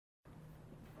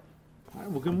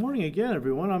Well, good morning again,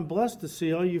 everyone. I'm blessed to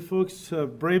see all you folks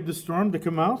brave the storm to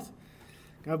come out.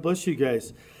 God bless you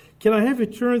guys. Can I have you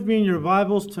turn with me in your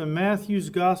Bibles to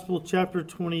Matthew's Gospel, chapter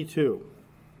 22?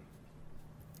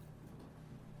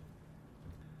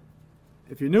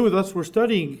 If you're new with us, we're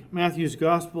studying Matthew's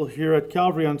Gospel here at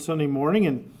Calvary on Sunday morning,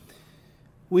 and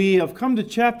we have come to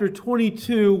chapter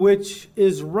 22, which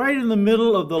is right in the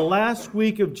middle of the last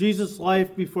week of Jesus'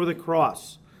 life before the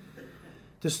cross.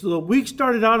 The week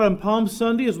started out on Palm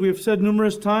Sunday, as we have said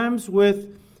numerous times,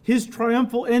 with his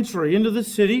triumphal entry into the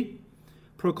city,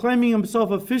 proclaiming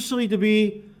himself officially to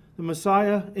be the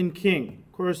Messiah and King.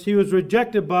 Of course, he was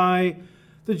rejected by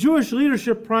the Jewish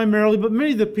leadership primarily, but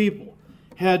many of the people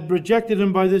had rejected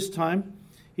him by this time,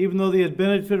 even though they had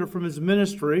benefited from his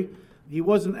ministry. He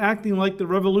wasn't acting like the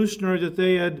revolutionary that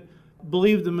they had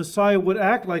believed the Messiah would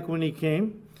act like when he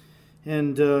came.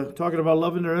 And talking about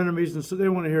loving their enemies, and so they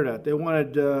didn't want to hear that. They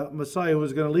wanted a Messiah who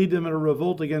was going to lead them in a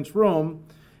revolt against Rome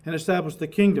and establish the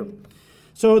kingdom.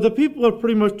 So the people have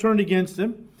pretty much turned against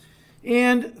him.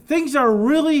 And things are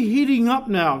really heating up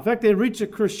now. In fact, they reach a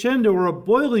crescendo or a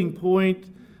boiling point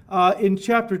in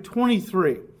chapter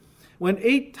 23, when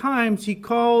 8 times he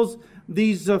calls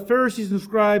these Pharisees and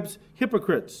scribes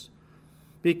hypocrites,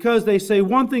 because they say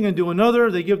one thing and do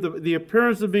another. They give the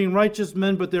appearance of being righteous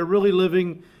men, but they're really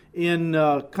living in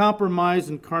compromise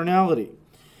and carnality.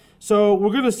 So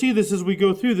we're going to see this as we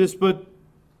go through this, but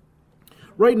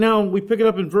right now we pick it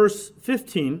up in verse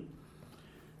 15. It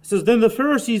says, "Then the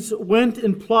Pharisees went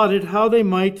and plotted how they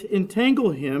might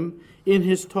entangle him in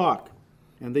his talk.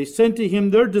 And they sent to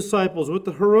him their disciples with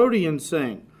the Herodians,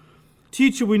 saying,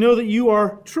 'Teacher, we know that you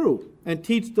are true, and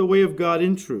teach the way of God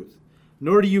in truth.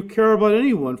 Nor do you care about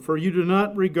anyone, for you do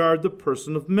not regard the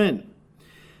person of men.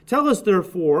 Tell us,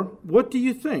 therefore, what do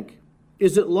you think?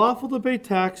 Is it lawful to pay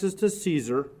taxes to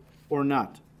Caesar or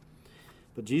not?'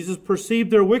 But Jesus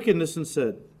perceived their wickedness and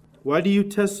said, 'Why do you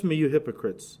test me, you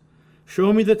hypocrites?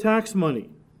 Show me the tax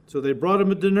money.' So they brought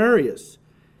him a denarius.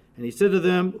 And he said to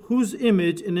them, 'Whose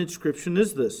image and inscription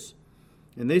is this?'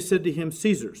 And they said to him,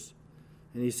 'Caesar's.'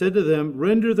 And he said to them,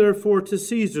 'Render therefore to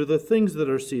Caesar the things that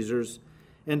are Caesar's,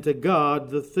 and to God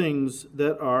the things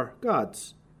that are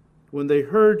God's.' When they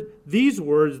heard these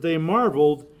words, they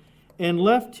marveled and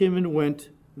left him and went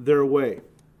their way."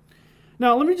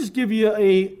 Now, let me just give you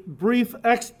a brief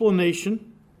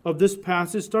explanation of this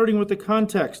passage, starting with the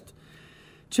context.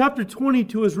 Chapter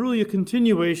 22 is really a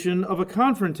continuation of a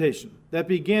confrontation that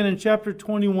began in chapter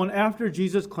 21 after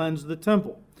Jesus cleansed the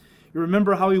temple. You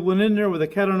remember how he went in there with a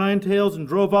cat o' nine tails and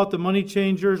drove out the money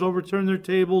changers, overturned their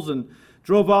tables, and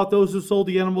drove out those who sold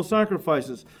the animal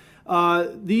sacrifices.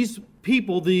 These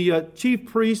people, the chief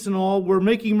priests and all, were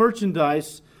making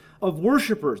merchandise of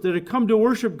worshipers that had come to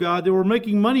worship God. They were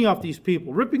making money off these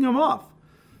people, ripping them off.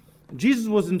 Jesus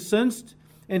was incensed,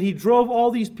 and he drove all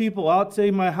these people out,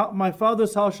 saying, my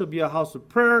Father's house shall be a house of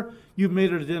prayer. You've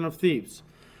made it a den of thieves."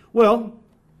 Well,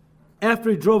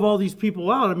 after he drove all these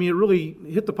people out, it really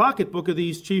hit the pocketbook of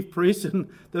these chief priests and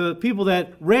the people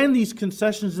that ran these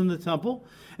concessions in the temple.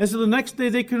 And so the next day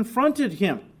they confronted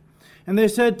him. And they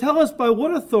said, "Tell us by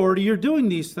what authority you're doing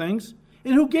these things,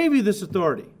 and who gave you this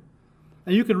authority?"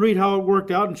 And you can read how it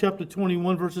worked out in chapter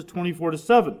 21, verses 24 to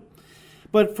 7.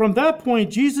 But from that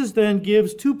point, Jesus then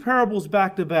gives 2 parables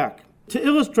back to back to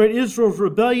illustrate Israel's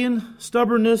rebellion,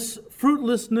 stubbornness,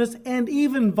 fruitlessness, and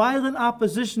even violent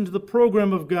opposition to the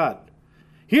program of God.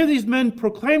 Here these men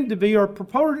proclaimed to be, or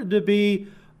purported to be,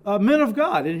 men of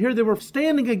God. And here they were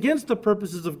standing against the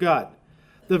purposes of God.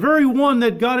 The very one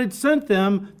that God had sent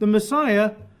them, the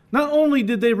Messiah, not only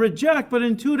did they reject, but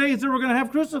in 2 days they were going to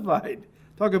have crucified.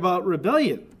 Talk about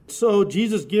rebellion. So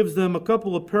Jesus gives them a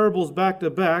couple of parables back to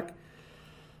back.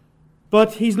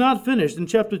 But he's not finished. In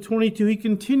chapter 22, he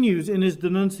continues in his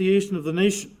denunciation of the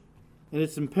nation and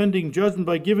its impending judgment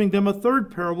by giving them a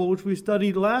 3rd parable, which we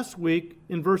studied last week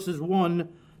in verses 1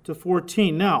 to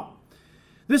 14. Now,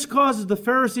 this causes the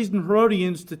Pharisees and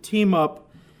Herodians to team up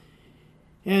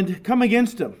and come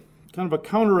against him, kind of a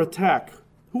counterattack.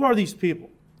 Who are these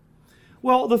people?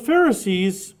 Well, the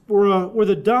Pharisees were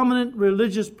the dominant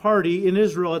religious party in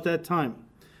Israel at that time.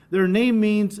 Their name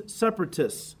means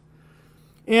separatists.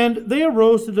 And they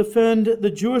arose to defend the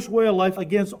Jewish way of life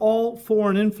against all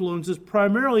foreign influences,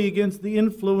 primarily against the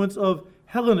influence of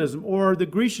Hellenism or the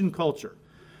Grecian culture.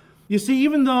 You see,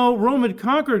 even though Rome had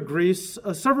conquered Greece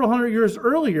several hundred years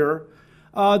earlier,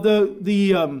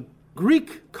 the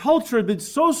Greek culture had been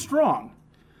so strong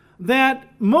that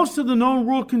most of the known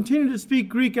world continued to speak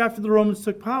Greek after the Romans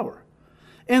took power.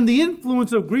 And the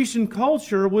influence of Grecian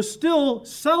culture was still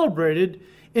celebrated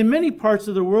in many parts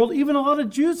of the world, even a lot of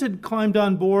Jews had climbed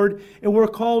on board and were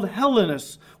called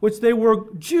Hellenists, which they were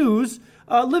Jews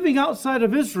living outside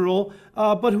of Israel,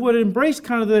 but who had embraced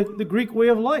kind of the Greek way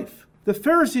of life. The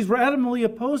Pharisees were adamantly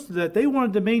opposed to that. They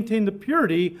wanted to maintain the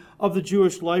purity of the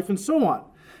Jewish life and so on.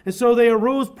 And so they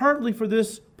arose partly for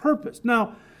this purpose.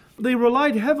 Now, they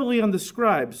relied heavily on the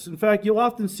scribes. In fact, you'll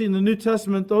often see in the New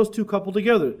Testament those two coupled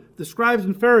together, the scribes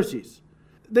and Pharisees.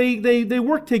 They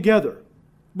worked together.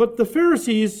 But the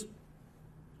Pharisees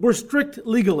were strict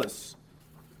legalists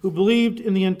who believed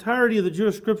in the entirety of the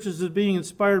Jewish scriptures as being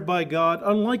inspired by God,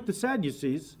 unlike the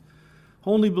Sadducees,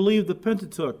 who only believed the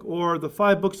Pentateuch or the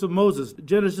 5 books of Moses,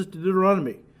 Genesis to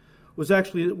Deuteronomy,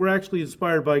 were actually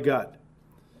inspired by God.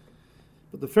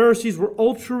 But the Pharisees were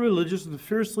ultra-religious and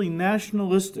fiercely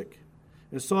nationalistic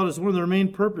and saw it as one of their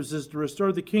main purposes to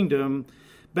restore the kingdom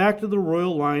back to the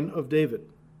royal line of David.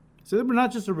 So they were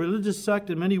not just a religious sect.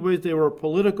 In many ways, they were a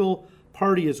political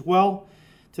party as well.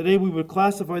 Today, we would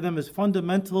classify them as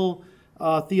fundamental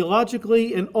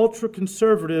theologically and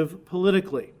ultra-conservative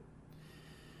politically.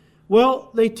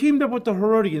 Well, they teamed up with the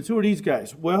Herodians. Who are these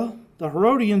guys? Well, the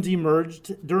Herodians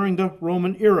emerged during the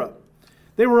Roman era.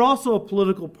 They were also a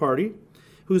political party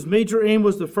whose major aim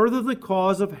was to further the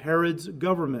cause of Herod's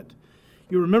government.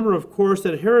 You remember, of course,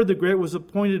 that Herod the Great was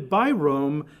appointed by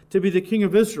Rome to be the king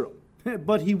of Israel,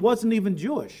 but he wasn't even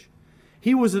Jewish.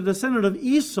 He was a descendant of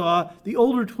Esau, the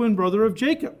older twin brother of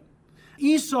Jacob.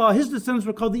 Esau, his descendants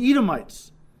were called the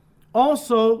Edomites,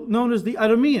 also known as the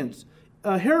Idumeans.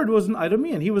 Herod was an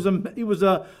Idumean. He was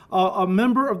a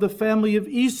member of the family of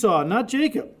Esau, not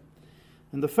Jacob.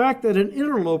 And the fact that an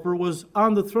interloper was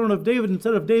on the throne of David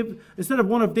instead of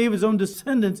one of David's own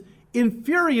descendants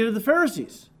infuriated the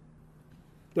Pharisees.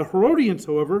 The Herodians,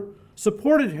 however,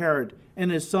 supported Herod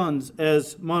and his sons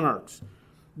as monarchs.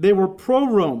 They were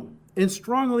pro-Rome and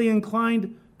strongly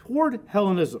inclined toward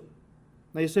Hellenism.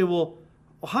 Now you say, well,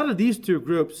 how did these two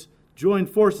groups join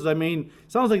forces? I mean,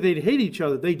 it sounds like they'd hate each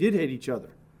other. They did hate each other.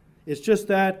 It's just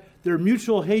that their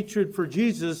mutual hatred for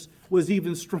Jesus was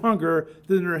even stronger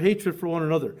than their hatred for one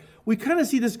another. We kind of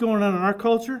see this going on in our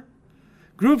culture.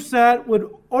 Groups that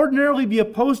would ordinarily be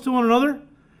opposed to one another,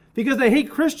 because they hate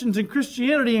Christians and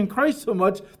Christianity and Christ so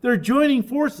much, they're joining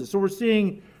forces. So we're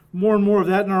seeing more and more of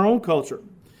that in our own culture.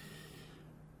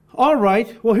 All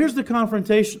right, well, here's the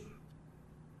confrontation.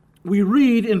 We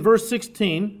read in verse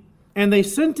 16, "And they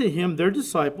sent to him their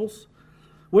disciples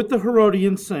with the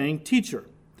Herodians, saying, 'Teacher,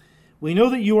 we know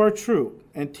that you are true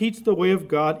and teach the way of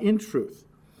God in truth.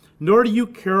 Nor do you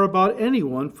care about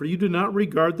anyone, for you do not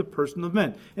regard the person of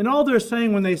men.'" And all they're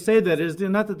saying when they say that is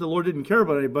not that the Lord didn't care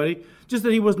about anybody, just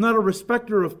that he was not a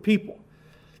respecter of people.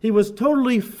 He was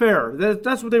totally fair.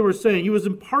 That's what they were saying. He was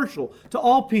impartial to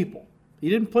all people. He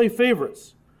didn't play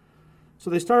favorites. So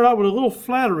they start out with a little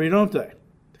flattery, don't they?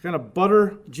 To kind of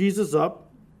butter Jesus up,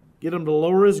 get him to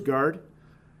lower his guard.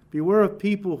 Beware of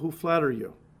people who flatter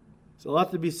you. There's a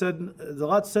lot to be said. There's a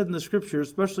lot said in the Scripture,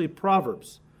 especially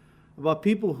Proverbs, about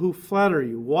people who flatter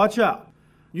you. Watch out.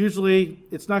 Usually,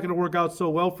 it's not going to work out so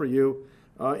well for you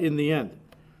in the end.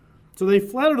 So they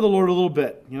flatter the Lord a little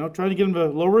bit, trying to get him to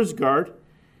lower his guard.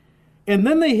 And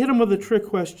then they hit him with a trick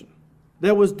question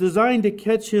that was designed to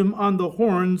catch him on the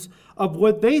horns of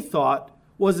what they thought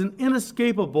was an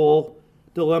inescapable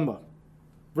dilemma.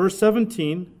 Verse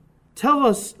 17, "Tell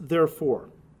us, therefore,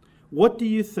 what do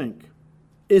you think?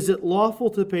 Is it lawful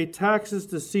to pay taxes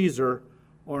to Caesar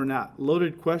or not?"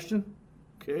 Loaded question.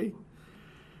 Okay.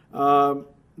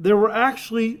 There were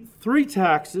actually 3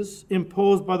 taxes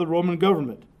imposed by the Roman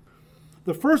government.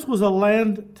 The first was a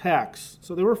land tax.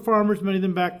 So they were farmers, many of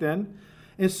them back then.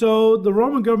 And so the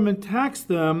Roman government taxed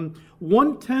them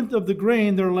 1/10 of the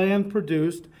grain their land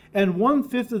produced and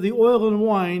 1/5 of the oil and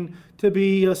wine to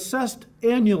be assessed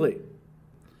annually.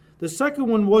 The second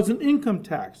one was an income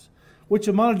tax, which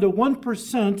amounted to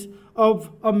 1% of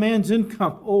a man's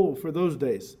income. Oh, for those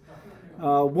days.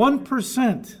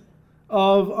 1%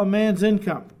 of a man's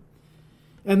income.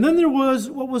 And then there was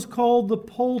what was called the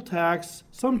poll tax,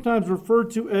 sometimes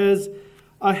referred to as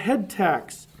a head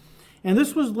tax. And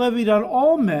this was levied on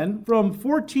all men from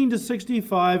 14 to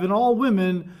 65 and all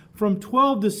women from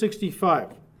 12 to 65.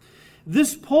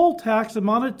 This poll tax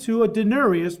amounted to a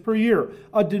denarius per year.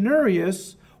 A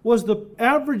denarius was the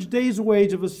average day's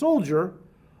wage of a soldier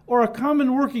or a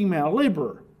common working man, a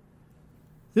laborer.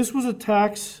 This was a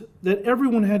tax that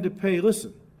everyone had to pay,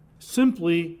 listen,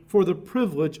 simply for the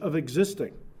privilege of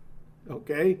existing.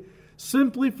 Okay?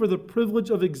 Simply for the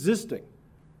privilege of existing.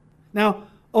 Now,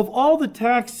 of all the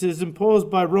taxes imposed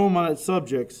by Rome on its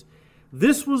subjects,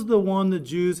 This was the one the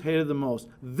Jews hated the most.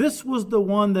 This was the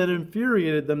one that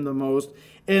infuriated them the most.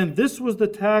 And this was the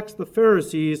tax the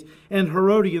Pharisees and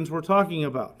Herodians were talking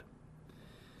about.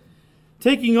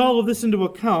 Taking all of this into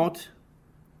account,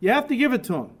 you have to give it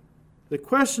to them. The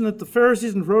question that the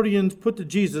Pharisees and Herodians put to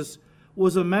Jesus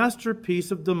was a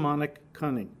masterpiece of demonic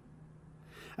cunning.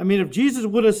 I mean, if Jesus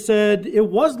would have said it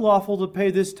was lawful to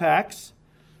pay this tax,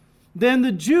 then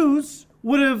the Jews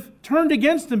would have turned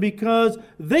against him because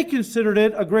they considered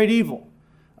it a great evil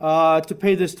to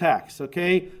pay this tax,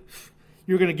 okay?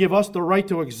 You're going to give us the right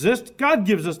to exist? God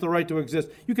gives us the right to exist.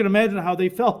 You can imagine how they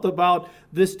felt about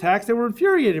this tax. They were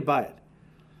infuriated by it.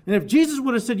 And if Jesus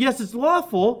would have said, yes, it's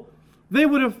lawful, they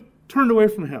would have turned away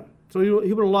from him. So he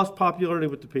would have lost popularity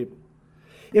with the people.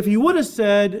 If he would have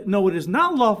said, no, it is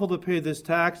not lawful to pay this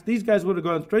tax, these guys would have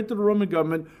gone straight to the Roman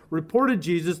government, reported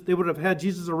Jesus. They would have had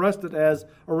Jesus arrested as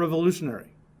a revolutionary.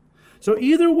 So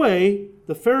either way,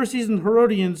 the Pharisees and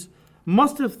Herodians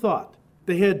must have thought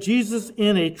they had Jesus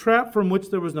in a trap from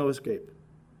which there was no escape.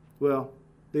 Well,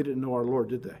 they didn't know our Lord,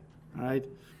 did they? All right.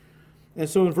 And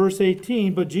so in verse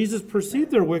 18, but Jesus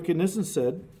perceived their wickedness and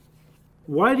said,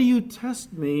 why do you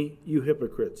test me, you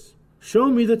hypocrites? Show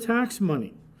me the tax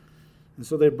money. And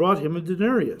so they brought him a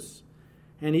denarius.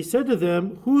 And he said to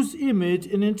them, whose image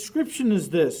and inscription is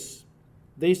this?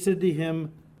 They said to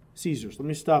him, Caesar's. Let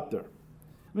me stop there.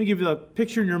 Let me give you a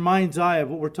picture in your mind's eye of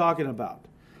what we're talking about.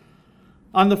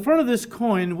 On the front of this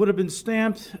coin would have been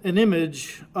stamped an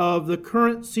image of the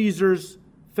current Caesar's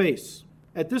face.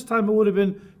 At this time, it would have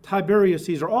been Tiberius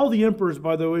Caesar. All the emperors,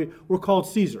 by the way, were called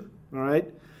Caesar. All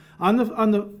right. On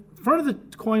the front of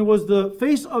the coin was the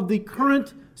face of the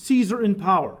current Caesar in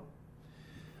power.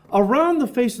 Around the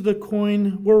face of the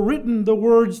coin were written the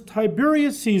words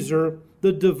Tiberius Caesar,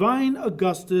 the divine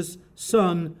Augustus,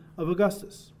 son of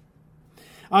Augustus.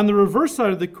 On the reverse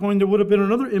side of the coin, there would have been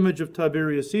another image of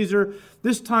Tiberius Caesar,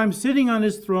 this time sitting on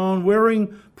his throne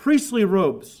wearing priestly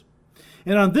robes.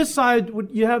 And on this side,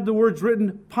 you have the words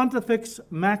written Pontifex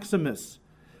Maximus,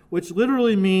 which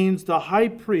literally means the high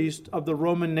priest of the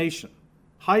Roman nation.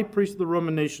 High priest of the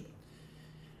Roman nation.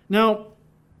 Now,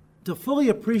 to fully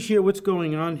appreciate what's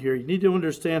going on here, you need to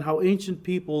understand how ancient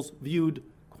peoples viewed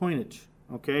coinage.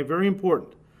 Okay, very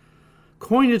important.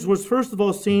 Coinage was first of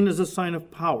all seen as a sign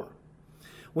of power.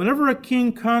 Whenever a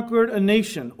king conquered a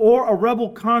nation or a rebel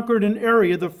conquered an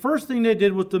area, the first thing they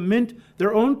did was to mint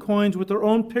their own coins with their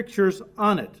own pictures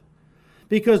on it,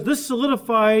 because this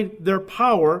solidified their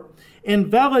power and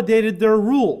validated their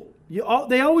rule.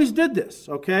 They always did this,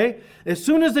 okay? As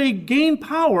soon as they gained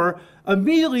power,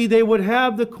 immediately they would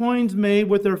have the coins made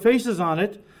with their faces on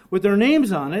it, with their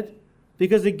names on it,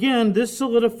 because again, this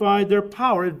solidified their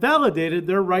power. It validated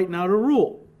their right now to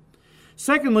rule.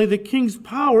 Secondly, the king's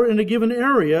power in a given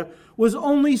area was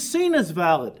only seen as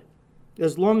valid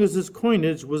as long as this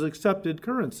coinage was accepted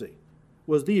currency,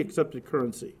 was the accepted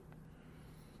currency.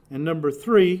 And number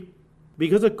three,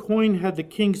 because a coin had the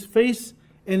king's face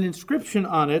and inscription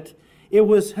on it, it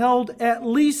was held, at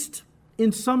least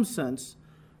in some sense,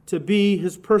 to be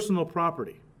his personal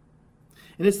property.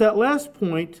 And it's that last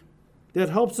point that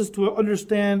helps us to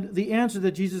understand the answer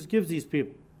that Jesus gives these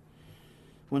people.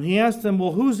 When he asked them,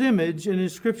 well, whose image and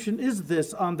inscription is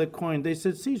this on the coin? They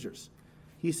said, Caesar's.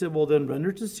 He said, well, then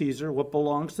render to Caesar what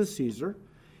belongs to Caesar,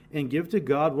 and give to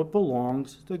God what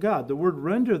belongs to God. The word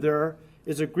render there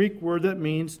is a Greek word that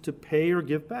means to pay or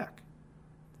give back.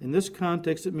 In this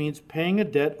context, it means paying a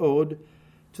debt owed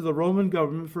to the Roman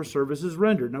government for services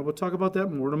rendered. Now, we'll talk about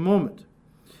that more in a moment.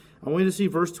 I want you to see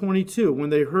verse 22.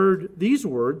 When they heard these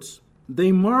words,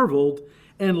 they marveled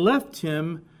and left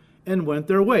him and went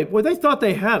their way. Boy, they thought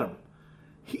they had him.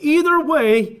 Either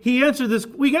way, he answered this,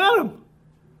 we got him.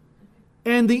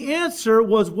 And the answer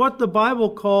was what the Bible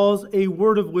calls a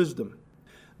word of wisdom.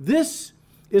 This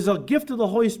is a gift of the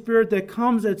Holy Spirit that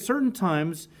comes at certain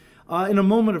times in a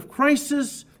moment of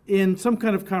crisis, in some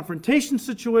kind of confrontation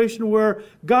situation where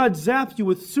God zaps you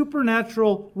with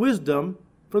supernatural wisdom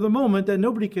for the moment that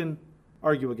nobody can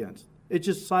argue against. It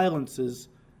just silences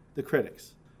the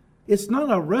critics. It's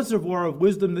not a reservoir of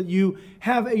wisdom that you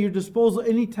have at your disposal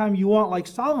anytime you want, like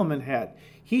Solomon had.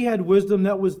 He had wisdom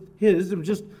that was his, and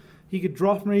just he could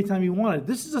draw from anytime he wanted.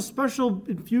 This is a special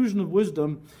infusion of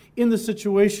wisdom in the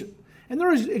situation. And there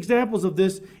are examples of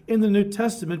this in the New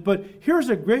Testament, but here's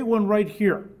a great one right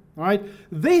here. All right?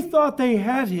 They thought they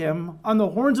had him on the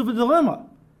horns of a dilemma.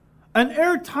 An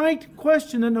airtight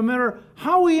question that no matter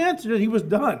how he answered it, he was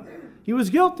done. He was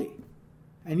guilty.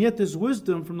 And yet this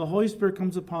wisdom from the Holy Spirit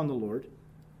comes upon the Lord,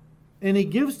 and he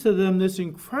gives to them this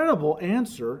incredible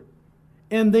answer,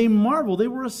 and they marvel. They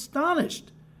were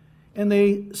astonished. and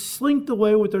they slinked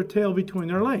away with their tail between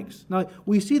their legs. Now,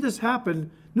 we see this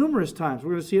happen numerous times.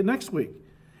 We're going to see it next week.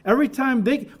 Every time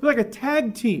they're like a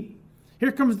tag team.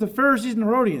 Here comes the Pharisees and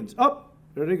Herodians. Up,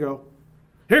 there they go.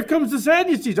 Here comes the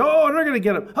Sadducees. Oh, they're going to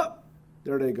get them. Up,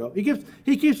 there they go.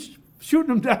 He keeps shooting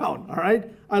them down, all right?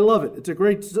 I love it. It's a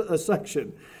great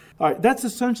section. All right, that's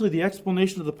essentially the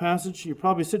explanation of the passage. You're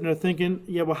probably sitting there thinking,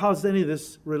 yeah, well, how does any of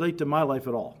this relate to my life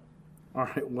at all? All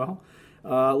right, well,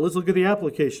 let's look at the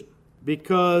application.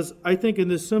 Because I think in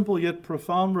this simple yet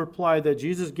profound reply that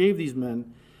Jesus gave these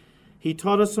men, he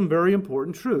taught us some very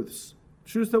important truths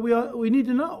that we need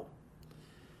to know.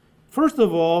 First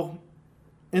of all,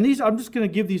 and these I'm just going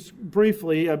to give these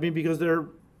briefly, because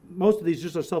most of these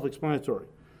just are self-explanatory.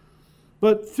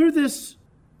 But through this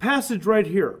passage right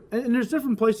here, and there's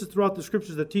different places throughout the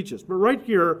scriptures that teach us, but right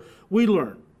here we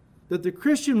learn that the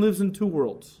Christian lives in two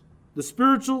worlds, the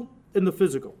spiritual and the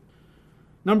physical.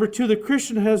 Number two, the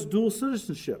Christian has dual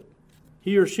citizenship.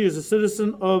 He or she is a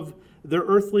citizen of their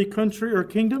earthly country or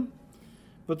kingdom,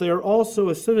 but they are also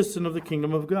a citizen of the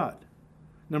kingdom of God.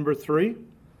 Number three,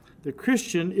 the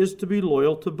Christian is to be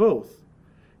loyal to both.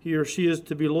 He or she is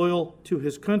to be loyal to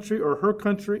his country or her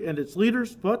country and its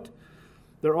leaders, but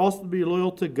they're also to be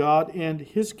loyal to God and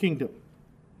his kingdom.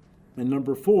 And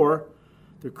number four,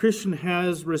 the Christian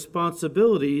has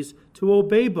responsibilities to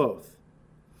obey both.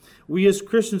 We as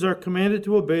Christians are commanded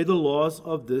to obey the laws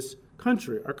of this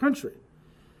country, our country.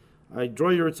 I draw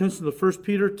your attention to 1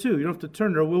 Peter 2. You don't have to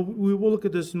turn there. We will look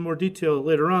at this in more detail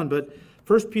later on. But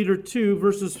 1 Peter 2,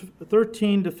 verses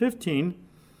 13 to 15,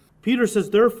 Peter says,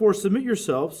 "Therefore submit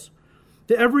yourselves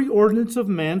to every ordinance of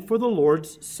man for the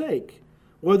Lord's sake,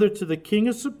 whether to the king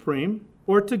as supreme,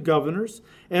 or to governors,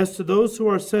 as to those who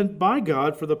are sent by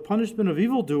God for the punishment of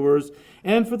evildoers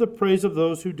and for the praise of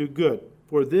those who do good.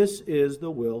 For this is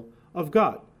the will of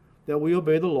God, that we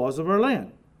obey the laws of our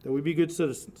land, that we be good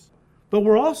citizens. But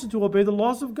we're also to obey the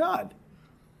laws of God."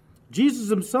 Jesus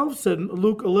himself said in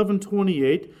Luke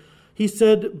 11:28, he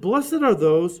said, "Blessed are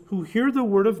those who hear the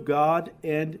word of God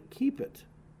and keep it."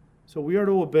 So we are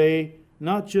to obey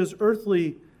not just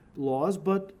earthly laws,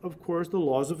 but of course the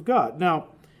laws of God. Now,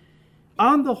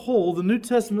 on the whole, the New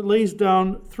Testament lays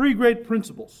down three great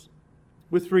principles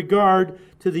with regard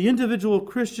to the individual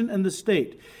Christian and the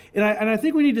state. And I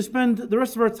think we need to spend the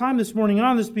rest of our time this morning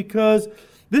on this, because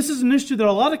this is an issue that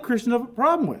a lot of Christians have a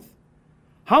problem with.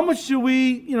 How much should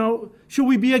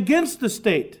we be against the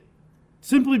state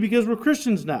simply because we're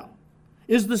Christians now?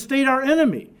 Is the state our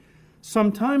enemy?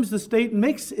 Sometimes the state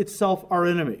makes itself our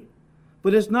enemy,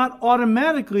 but it's not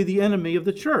automatically the enemy of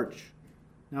the church.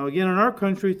 Now again, in our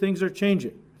country, things are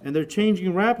changing, and they're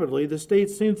changing rapidly. The state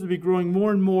seems to be growing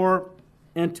more and more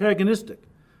antagonistic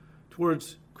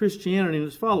towards Christianity and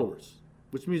its followers,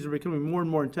 which means they're becoming more and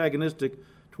more antagonistic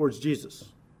towards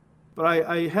Jesus. But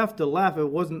I have to laugh.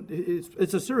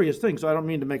 It's a serious thing, so I don't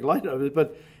mean to make light of it,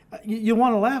 but you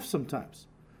want to laugh sometimes.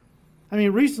 I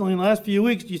mean, recently, in the last few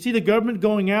weeks, do you see the government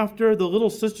going after the Little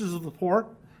Sisters of the Poor?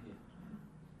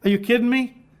 Are you kidding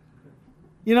me?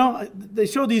 You know, they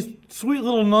show these sweet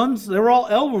little nuns. They're all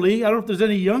elderly. I don't know if there's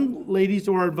any young ladies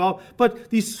who are involved, but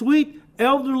these sweet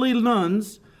elderly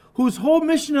nuns whose whole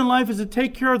mission in life is to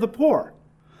take care of the poor.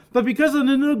 But because of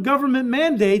the new government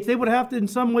mandates, they would have to in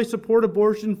some way support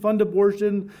abortion, fund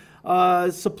abortion,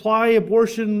 supply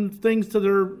abortion things to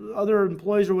their other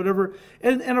employees or whatever.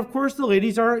 And of course the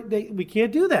ladies we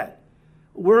can't do that.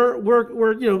 We're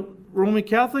Roman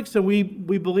Catholics, and we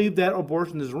believe that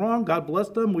abortion is wrong. God bless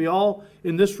them. We all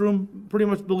in this room pretty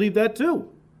much believe that too.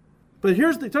 But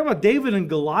talk about David and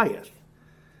Goliath.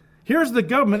 Here's the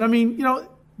government. I mean,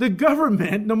 the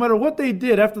government, no matter what they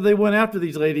did after they went after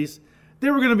these ladies, they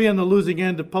were going to be on the losing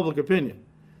end of public opinion.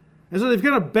 And so they've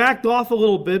kind of backed off a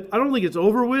little bit. I don't think it's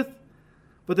over with,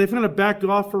 but they've kind of backed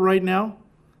off for right now.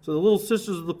 So the Little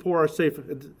Sisters of the Poor are safe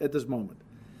at this moment.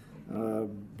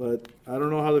 But I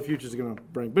don't know how the future is going to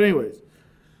bring. But anyways,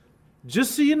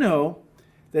 just so you know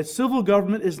that civil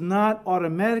government is not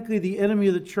automatically the enemy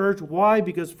of the church. Why?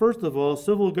 Because first of all,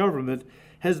 civil government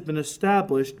has been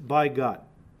established by God.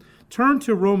 Turn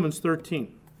to Romans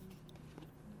 13.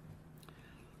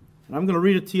 And I'm going to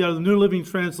read it to you out of the New Living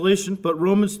Translation, but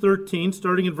Romans 13,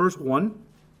 starting in verse 1.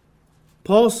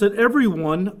 Paul said,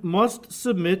 "Everyone must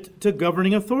submit to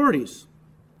governing authorities.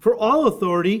 For all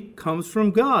authority comes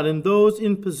from God, and those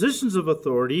in positions of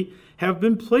authority have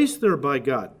been placed there by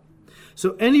God.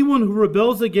 So anyone who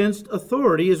rebels against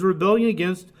authority is rebelling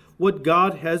against what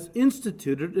God has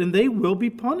instituted, and they will be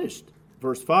punished."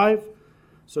 Verse 5,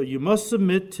 "So you must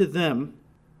submit to them,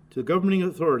 to governing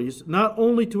authorities, not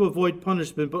only to avoid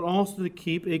punishment, but also to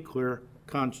keep a clear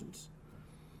conscience."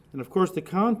 And of course, the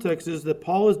context is that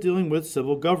Paul is dealing with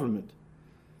civil government.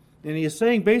 And he is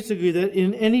saying basically that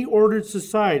in any ordered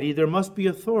society, there must be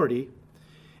authority,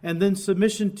 and then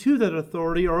submission to that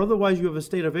authority, or otherwise you have a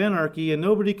state of anarchy, and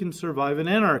nobody can survive in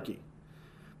anarchy.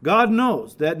 God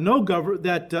knows that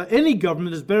any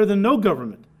government is better than no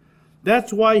government.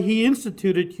 That's why he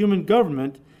instituted human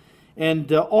government,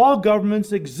 and all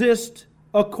governments exist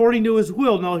according to his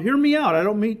will. Now, hear me out. I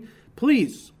don't mean,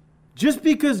 please. Just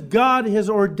because God has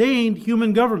ordained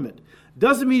human government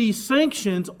doesn't mean he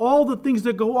sanctions all the things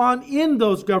that go on in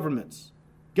those governments.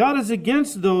 God is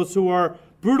against those who are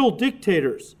brutal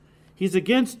dictators. He's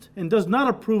against and does not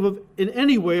approve of in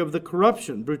any way of the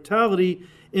corruption, brutality,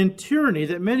 and tyranny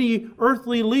that many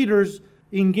earthly leaders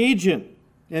engage in.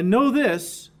 And know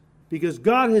this, because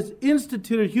God has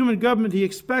instituted human government, he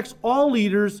expects all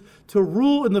leaders to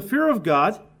rule in the fear of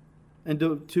God and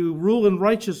to rule in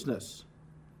righteousness.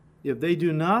 If they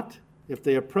do not, if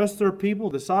they oppress their people,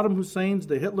 the Saddam Husseins,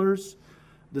 the Hitlers,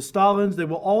 the Stalins, they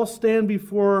will all stand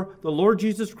before the Lord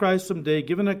Jesus Christ someday,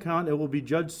 give an account, and will be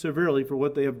judged severely for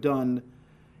what they have done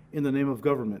in the name of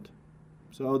government.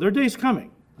 So their day's coming,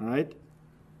 all right?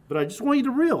 But I just want you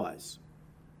to realize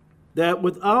that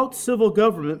without civil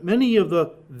government, many of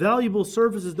the valuable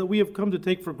services that we have come to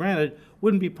take for granted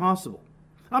wouldn't be possible.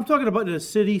 I'm talking about in a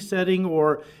city setting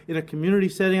or in a community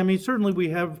setting. I mean, certainly we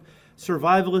have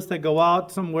survivalists that go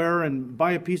out somewhere and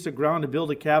buy a piece of ground to build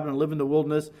a cabin and live in the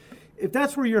wilderness. If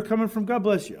that's where you're coming from, God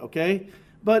bless you, okay?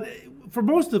 But for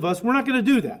most of us, we're not going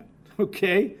to do that,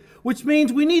 okay? Which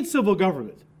means we need civil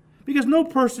government. Because no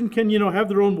person can, have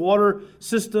their own water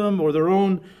system or their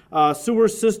own sewer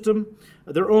system,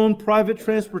 their own private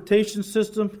transportation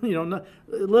system,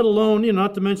 let alone,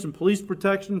 not to mention police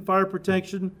protection, fire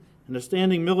protection, and a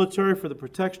standing military for the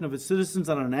protection of its citizens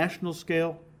on a national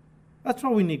scale. That's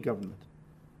why we need government.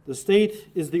 The state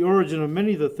is the origin of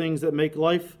many of the things that make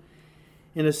life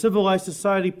in a civilized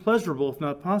society pleasurable, if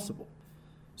not possible.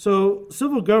 So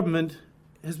civil government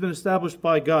has been established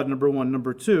by God, number one.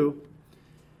 Number two,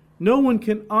 no one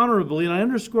can honorably, and I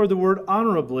underscore the word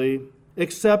honorably,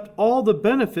 accept all the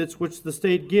benefits which the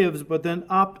state gives, but then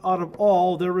opt out of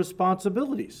all their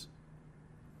responsibilities.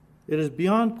 It is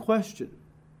beyond question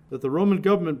that the Roman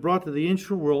government brought to the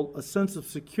ancient world a sense of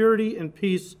security and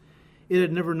peace it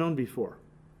had never known before.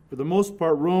 For the most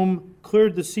part, Rome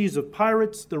cleared the seas of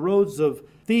pirates, the roads of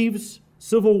thieves,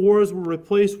 civil wars were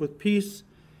replaced with peace,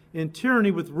 and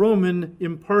tyranny with Roman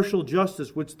impartial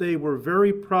justice, which they were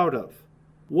very proud of.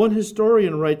 One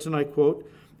historian writes, and I quote,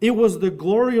 "It was the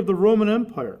glory of the Roman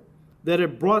Empire that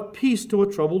it brought peace to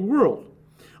a troubled world.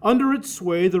 Under its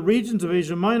sway, the regions of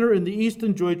Asia Minor and the East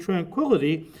enjoyed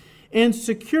tranquility and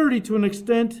security to an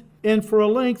extent and for a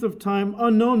length of time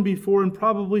unknown before and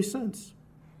probably since.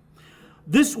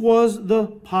 This was the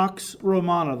Pax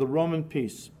Romana, the Roman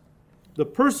peace. The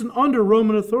person under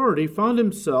Roman authority found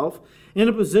himself in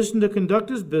a position to conduct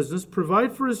his business,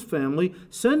 provide for his family,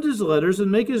 send his letters,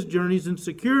 and make his journeys in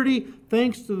security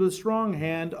thanks to the strong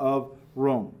hand of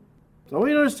Rome." So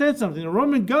we understand something. The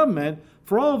Roman government,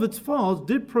 for all of its faults,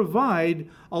 did provide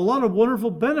a lot of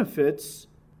wonderful benefits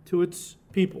to its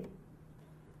people.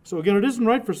 So again, it isn't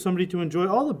right for somebody to enjoy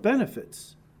all the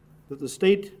benefits that the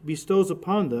state bestows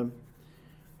upon them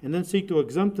and then seek to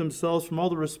exempt themselves from all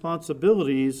the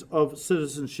responsibilities of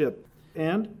citizenship.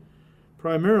 And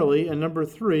primarily, and number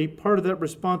three, part of that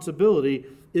responsibility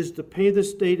is to pay the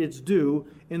state its due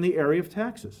in the area of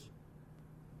taxes.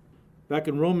 Back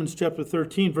in Romans chapter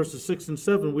 13, verses 6 and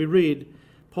 7, we read,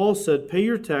 Paul said, "Pay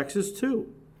your taxes too.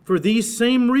 For these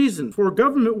same reasons, for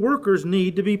government workers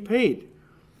need to be paid.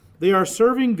 They are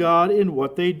serving God in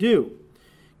what they do.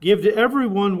 Give to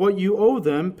everyone what you owe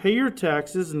them. Pay your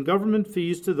taxes and government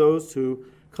fees to those who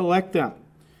collect them."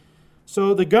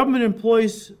 So the government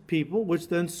employs people, which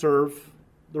then serve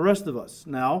the rest of us.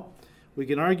 Now, we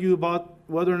can argue about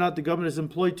whether or not the government has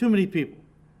employed too many people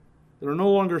that are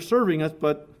no longer serving us,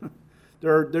 but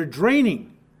they're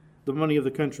draining the money of the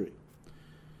country.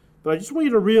 But I just want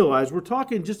you to realize we're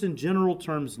talking just in general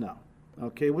terms now,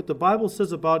 okay, what the Bible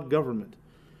says about government.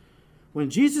 When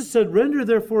Jesus said, "Render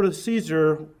therefore to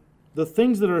Caesar the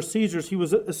things that are Caesar's," he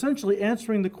was essentially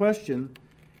answering the question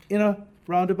in a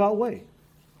roundabout way.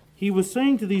 He was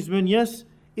saying to these men, yes,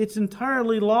 it's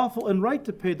entirely lawful and right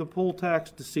to pay the poll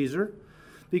tax to Caesar,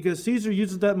 because Caesar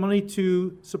uses that money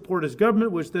to support his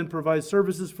government, which then provides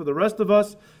services for the rest of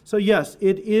us. So yes,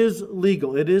 it is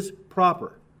legal. It is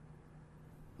proper.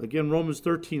 Again, Romans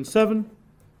 13:7.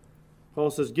 Paul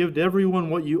says, "Give to everyone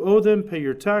what you owe them, pay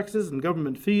your taxes and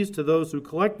government fees to those who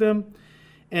collect them,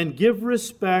 and give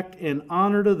respect and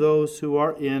honor to those who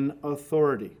are in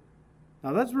authority."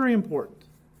 Now that's very important,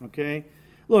 okay?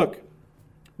 Look,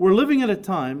 we're living at a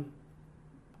time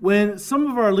when some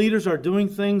of our leaders are doing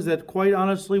things that, quite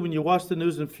honestly, when you watch the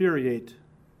news, infuriate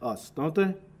us, don't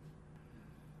they?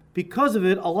 Because of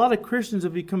it, a lot of Christians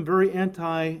have become very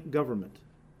anti-government.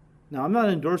 Now, I'm not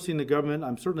endorsing the government.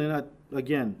 I'm certainly not,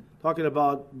 again, talking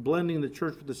about blending the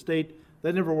church with the state.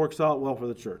 That never works out well for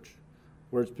the church,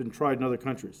 where it's been tried in other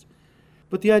countries.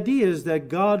 But the idea is that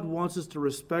God wants us to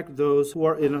respect those who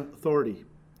are in authority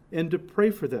and to pray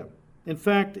for them. In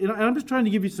fact, and I'm just trying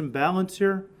to give you some balance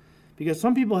here, because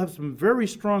some people have some very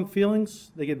strong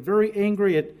feelings. They get very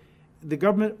angry at the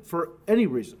government for any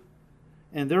reason.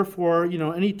 And therefore,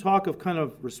 any talk of kind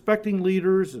of respecting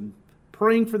leaders and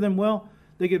praying for them, well,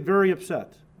 they get very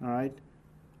upset, all right?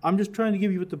 I'm just trying to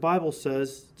give you what the Bible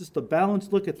says, just a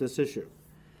balanced look at this issue.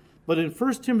 But in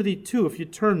 1 Timothy 2, if you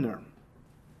turn there,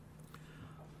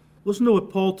 listen to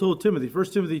what Paul told Timothy. 1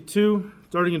 Timothy 2,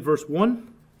 starting in verse 1.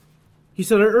 He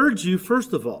said, I urge you,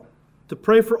 first of all, to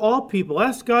pray for all people.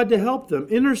 Ask God to help them.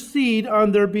 Intercede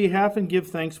on their behalf and give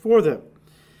thanks for them.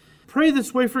 Pray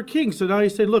this way for kings. So now you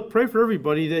say, look, pray for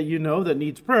everybody that you know that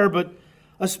needs prayer, but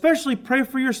especially pray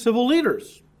for your civil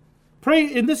leaders. Pray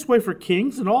in this way for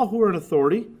kings and all who are in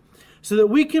authority, so that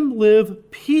we can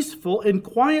live peaceful and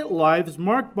quiet lives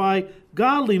marked by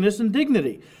godliness and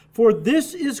dignity. For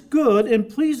this is good and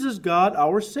pleases God,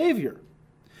 our Savior.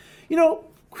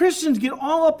 Christians get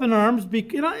all up in arms,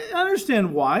 and I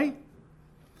understand why.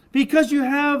 Because you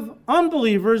have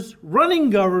unbelievers running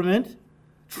government,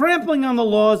 trampling on the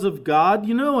laws of God,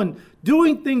 and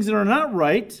doing things that are not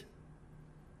right.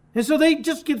 And so they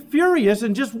just get furious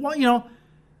and just want,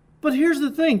 But here's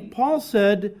the thing. Paul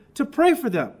said to pray for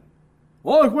them.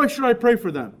 Well, why should I pray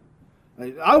for them?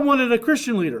 I wanted a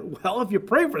Christian leader. Well, if you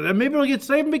pray for them, maybe they'll get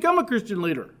saved and become a Christian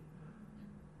leader.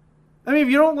 I mean,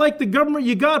 if you don't like the government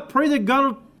you got, pray that God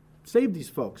will save these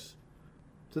folks,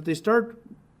 so that they start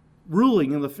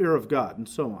ruling in the fear of God and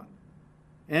so on.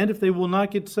 And if they will not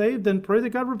get saved, then pray that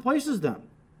God replaces them.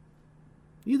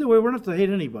 Either way, we're not to hate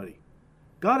anybody.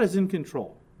 God is in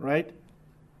control, right?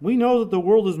 We know that the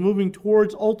world is moving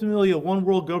towards ultimately a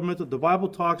one-world government that the Bible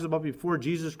talks about before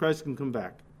Jesus Christ can come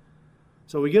back.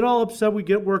 So we get all upset, we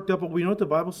get worked up, but we know what the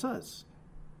Bible says.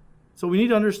 So we need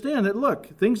to understand that,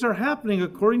 look, things are happening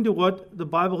according to what the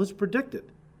Bible has predicted.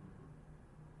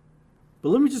 But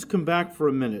let me just come back for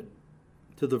a minute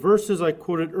to the verses I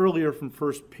quoted earlier from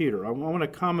 1 Peter. I want to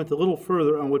comment a little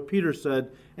further on what Peter said,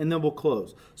 and then we'll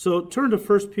close. So turn to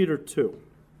 1 Peter 2.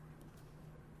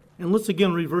 And let's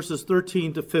again read verses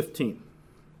 13 to 15,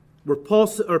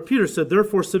 where Peter said,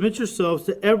 Therefore submit yourselves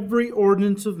to every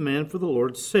ordinance of man for the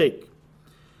Lord's sake,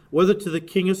 whether to the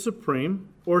king as supreme,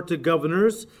 or to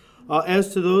governors,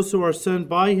 as to those who are sent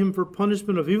by him for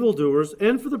punishment of evildoers,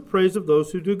 and for the praise of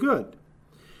those who do good.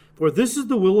 For this is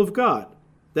the will of God,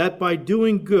 that by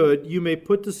doing good you may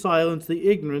put to silence the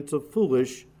ignorance of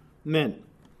foolish men.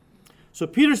 So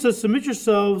Peter says, submit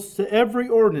yourselves to every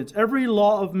ordinance, every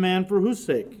law of man, for whose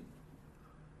sake?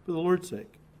 For the Lord's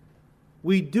sake.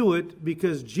 We do it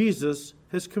because Jesus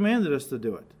has commanded us to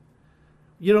do it.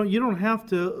 You don't have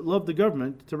to love the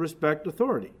government to respect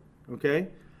authority, okay?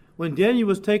 When Daniel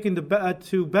was taken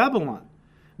to Babylon,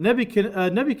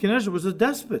 Nebuchadnezzar was a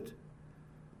despot.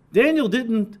 Daniel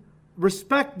didn't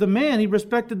respect the man, he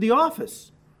respected the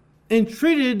office, and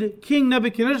treated King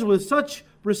Nebuchadnezzar with such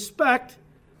respect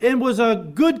and was a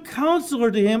good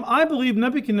counselor to him. I believe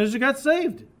Nebuchadnezzar got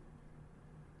saved.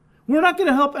 We're not going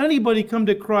to help anybody come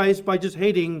to Christ by just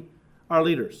hating our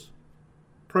leaders.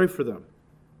 Pray for them,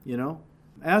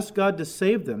 Ask God to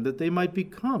save them, that they might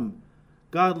become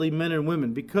godly men and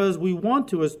women, because we want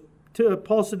to, as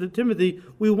Paul said to Timothy,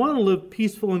 we want to live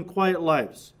peaceful and quiet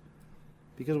lives,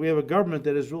 because we have a government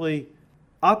that is really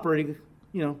operating,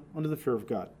 under the fear of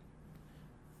God.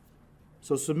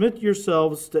 So submit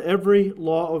yourselves to every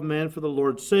law of man for the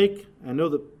Lord's sake. I know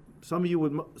that some of you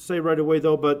would say right away,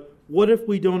 though, but what if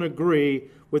we don't agree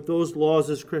with those laws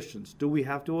as Christians? Do we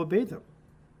have to obey them?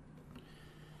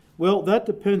 Well, that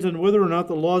depends on whether or not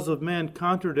the laws of man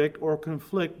contradict or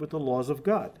conflict with the laws of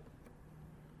God.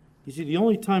 You see, the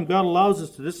only time God allows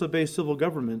us to disobey civil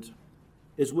government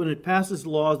is when it passes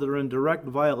laws that are in direct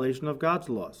violation of God's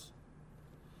laws.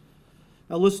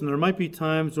 Now listen, there might be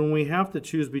times when we have to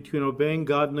choose between obeying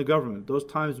God and the government. Those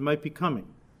times might be coming.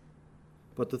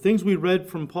 But the things we read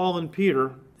from Paul and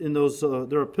Peter in those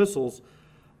their epistles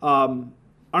are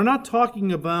not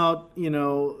talking about,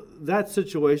 that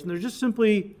situation. They're just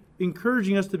simply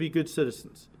encouraging us to be good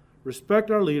citizens. Respect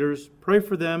our leaders, pray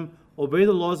for them, obey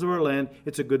the laws of our land.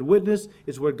 It's a good witness.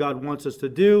 It's what God wants us to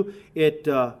do.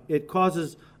 It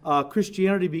causes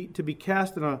Christianity to be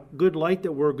cast in a good light,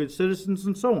 that we're good citizens,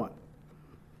 and so on.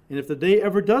 And if the day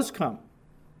ever does come,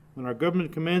 when our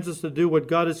government commands us to do what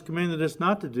God has commanded us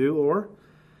not to do, or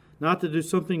not to do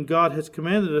something God has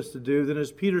commanded us to do, then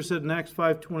as Peter said in Acts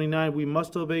 5:29, we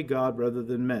must obey God rather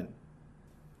than men.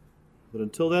 But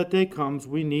until that day comes,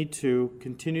 we need to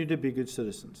continue to be good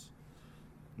citizens.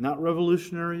 Not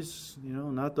revolutionaries,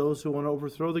 not those who want to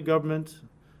overthrow the government.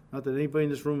 Not that anybody in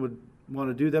this room would want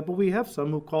to do that, but we have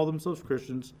some who call themselves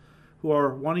Christians who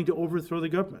are wanting to overthrow the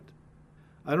government.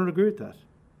 I don't agree with that.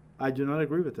 I do not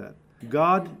agree with that.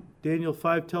 God, Daniel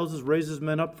 5 tells us, raises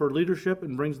men up for leadership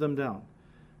and brings them down.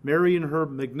 Mary in her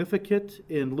Magnificat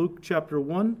in Luke chapter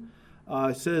 1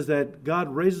 says that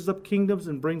God raises up kingdoms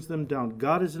and brings them down.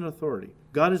 God is in authority.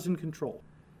 God is in control.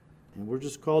 And we're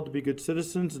just called to be good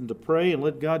citizens and to pray and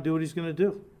let God do what he's going to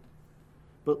do.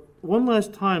 But one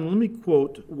last time, let me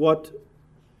quote what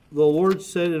the Lord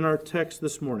said in our text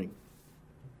this morning.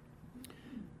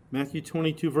 Matthew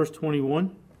 22, verse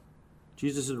 21.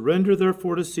 Jesus said, "Render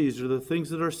therefore to Caesar the things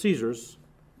that are Caesar's,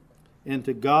 and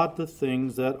to God the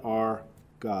things that are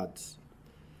God's."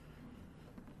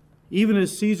 Even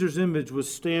as Caesar's image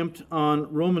was stamped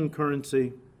on Roman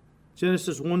currency,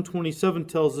 Genesis 1:27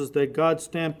 tells us that God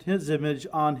stamped his image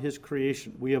on his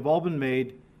creation. We have all been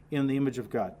made in the image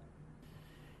of God.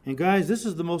 And guys, this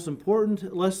is the most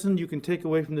important lesson you can take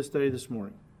away from this study this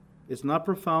morning. It's not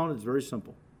profound, it's very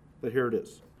simple, but here it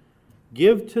is.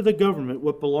 Give to the government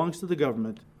what belongs to the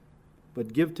government,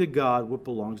 but give to God what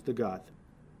belongs to God.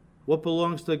 What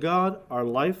belongs to God? Our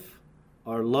life,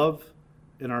 our love,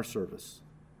 and our service.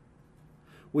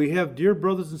 We have dear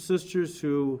brothers and sisters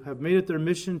who have made it their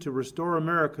mission to restore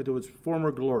America to its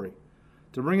former glory,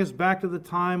 to bring us back to the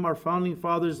time our founding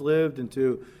fathers lived, and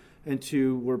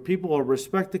to where people will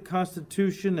respect the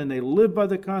Constitution and they live by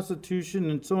the Constitution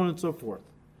and so on and so forth.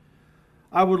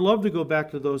 I would love to go back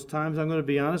to those times. I'm going to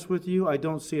be honest with you, I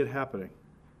don't see it happening.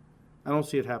 I don't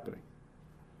see it happening.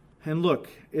 And look,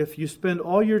 if you spend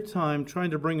all your time trying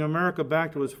to bring America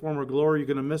back to its former glory, you're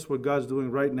going to miss what God's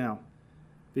doing right now.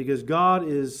 Because God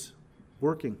is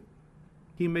working.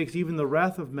 He makes even the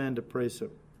wrath of men to praise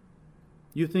him.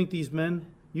 You think these men,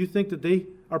 you think that they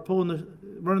are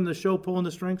running the show, pulling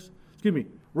the strings?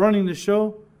 Running the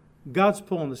show? God's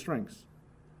pulling the strings.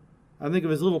 I think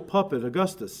of his little puppet,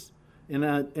 Augustus,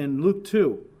 in Luke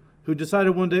 2, who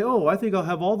decided one day, I think I'll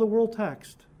have all the world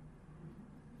taxed.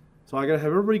 So I got to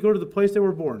have everybody go to the place they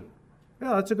were born.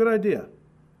 Yeah, that's a good idea.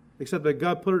 Except that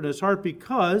God put it in his heart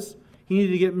because he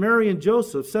needed to get Mary and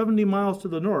Joseph 70 miles to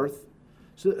the north,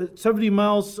 70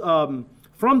 miles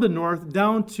from the north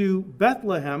down to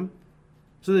Bethlehem,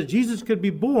 so that Jesus could be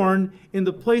born in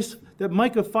the place that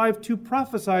Micah 5:2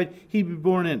 prophesied he'd be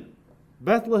born in.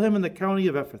 Bethlehem in the county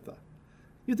of Ephrathah.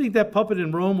 You think that puppet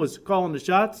in Rome was calling the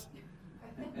shots?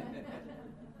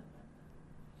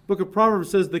 Book of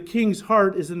Proverbs says the king's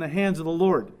heart is in the hands of the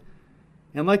Lord.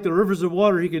 And like the rivers of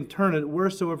water, he can turn it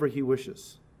wheresoever he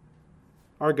wishes.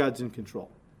 Our God's in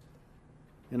control.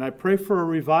 And I pray for a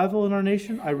revival in our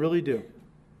nation. I really do.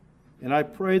 And I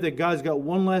pray that God's got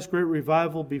one last great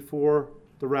revival before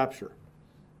the rapture.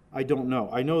 I don't know.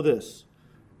 I know this.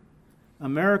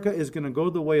 America is going to go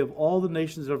the way of all the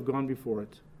nations that have gone before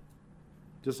it.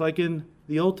 Just like in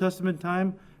the Old Testament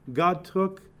time, God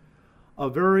took a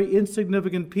very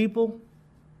insignificant people,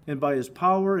 and by his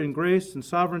power and grace and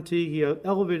sovereignty, he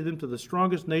elevated them to the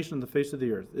strongest nation on the face of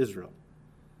the earth, Israel.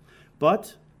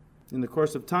 But in the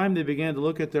course of time, they began to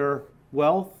look at their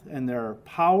wealth and their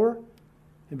power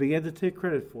and began to take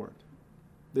credit for it.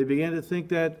 They began to think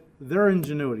that their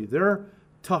ingenuity, their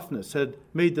toughness had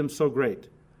made them so great.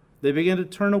 They began to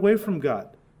turn away from God.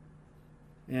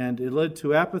 And it led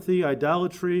to apathy,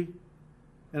 idolatry,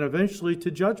 and eventually to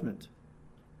judgment.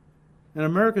 And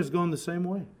America is going the same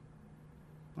way.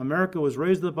 America was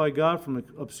raised up by God from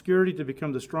obscurity to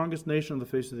become the strongest nation on the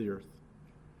face of the earth.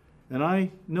 And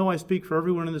I know I speak for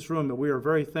everyone in this room that we are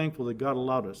very thankful that God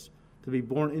allowed us to be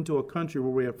born into a country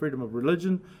where we have freedom of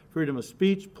religion, freedom of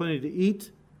speech, plenty to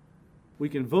eat. We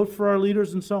can vote for our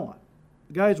leaders and so on.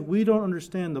 Guys, we don't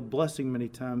understand the blessing many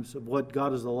times of what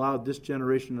God has allowed this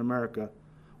generation in America,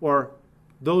 or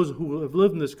those who have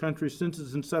lived in this country since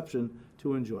its inception,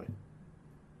 to enjoy.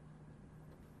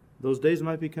 Those days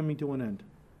might be coming to an end.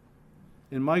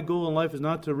 And my goal in life is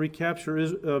not to recapture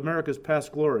America's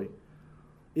past glory.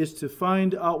 It's to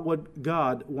find out what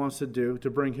God wants to do to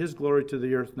bring his glory to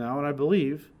the earth now. And I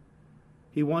believe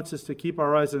he wants us to keep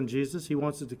our eyes on Jesus. He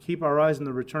wants us to keep our eyes on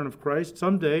the return of Christ.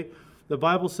 Someday, the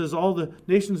Bible says all the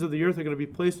nations of the earth are going to be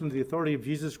placed under the authority of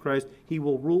Jesus Christ. He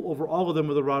will rule over all of them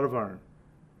with a rod of iron.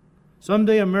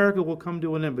 Someday America will come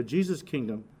to an end, but Jesus'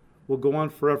 kingdom will go on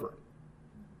forever.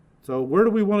 So where do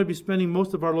we want to be spending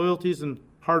most of our loyalties and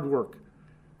hard work?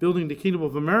 building the kingdom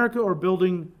of America or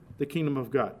building the kingdom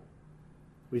of God.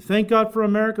 We thank God for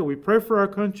America. We pray for our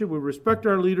country. We respect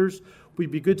our leaders. We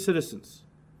be good citizens.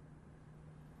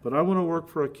 But I want to work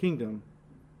for a kingdom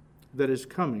that is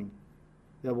coming,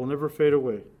 that will never fade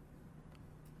away.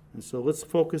 And so let's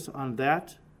focus on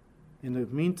that. In the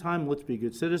meantime, let's be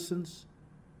good citizens.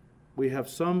 We have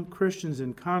some Christians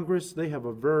in Congress. They have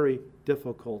a very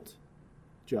difficult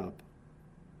job.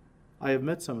 I have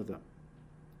met some of them.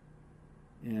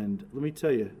 And let me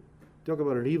tell you, talk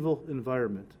about an evil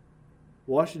environment.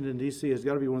 Washington, D.C. has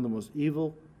got to be one of the most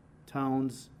evil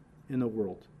towns in the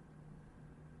world.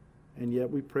 And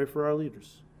yet we pray for our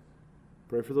leaders.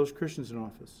 Pray for those Christians in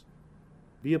office.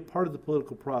 Be a part of the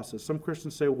political process. Some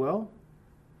Christians say, well,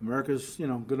 America's,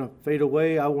 going to fade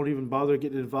away. I won't even bother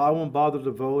getting involved. I won't bother to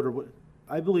vote. Or what.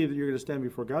 I believe that you're going to stand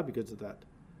before God because of that.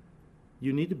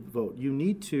 You need to vote. You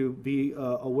need to be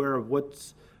aware of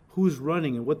who's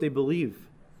running and what they believe,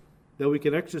 that we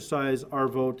can exercise our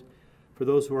vote for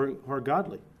those who are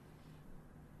godly.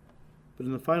 But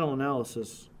in the final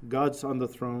analysis, God's on the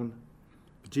throne.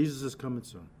 Jesus is coming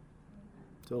soon.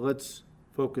 So let's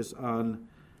focus on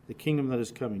the kingdom that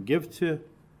is coming. Give to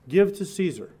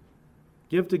Caesar.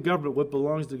 Give to government what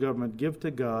belongs to government. Give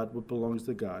to God what belongs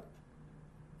to God.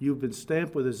 You've been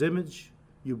stamped with his image.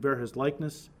 You bear his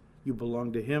likeness. You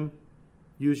belong to him.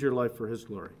 Use your life for his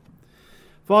glory.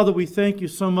 Father, we thank you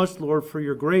so much, Lord, for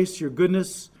your grace, your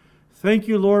goodness. Thank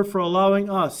you, Lord, for allowing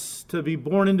us to be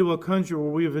born into a country where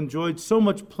we have enjoyed so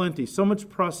much plenty, so much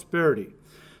prosperity,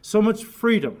 so much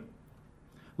freedom.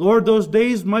 Lord, those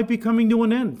days might be coming to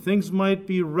an end. Things might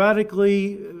be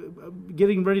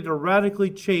getting ready to radically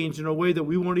change in a way that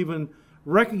we won't even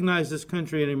recognize this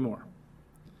country anymore.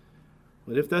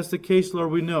 But if that's the case,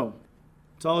 Lord, we know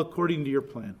it's all according to your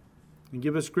plan. And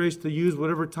give us grace to use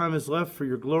whatever time is left for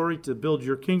your glory to build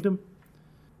your kingdom.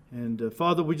 And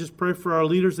Father, we just pray for our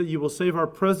leaders that you will save our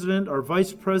president, our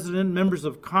vice president, members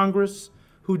of Congress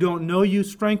who don't know you.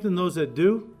 Strengthen those that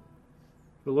do.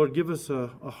 But Lord, give us a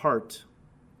heart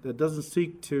that doesn't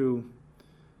seek to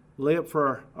lay up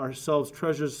for ourselves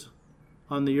treasures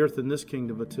on the earth in this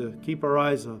kingdom, but to keep our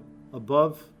eyes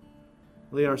above,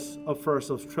 lay up for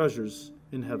ourselves treasures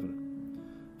in heaven.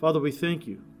 Father, we thank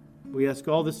you. We ask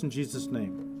all this in Jesus'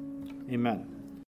 name. Amen.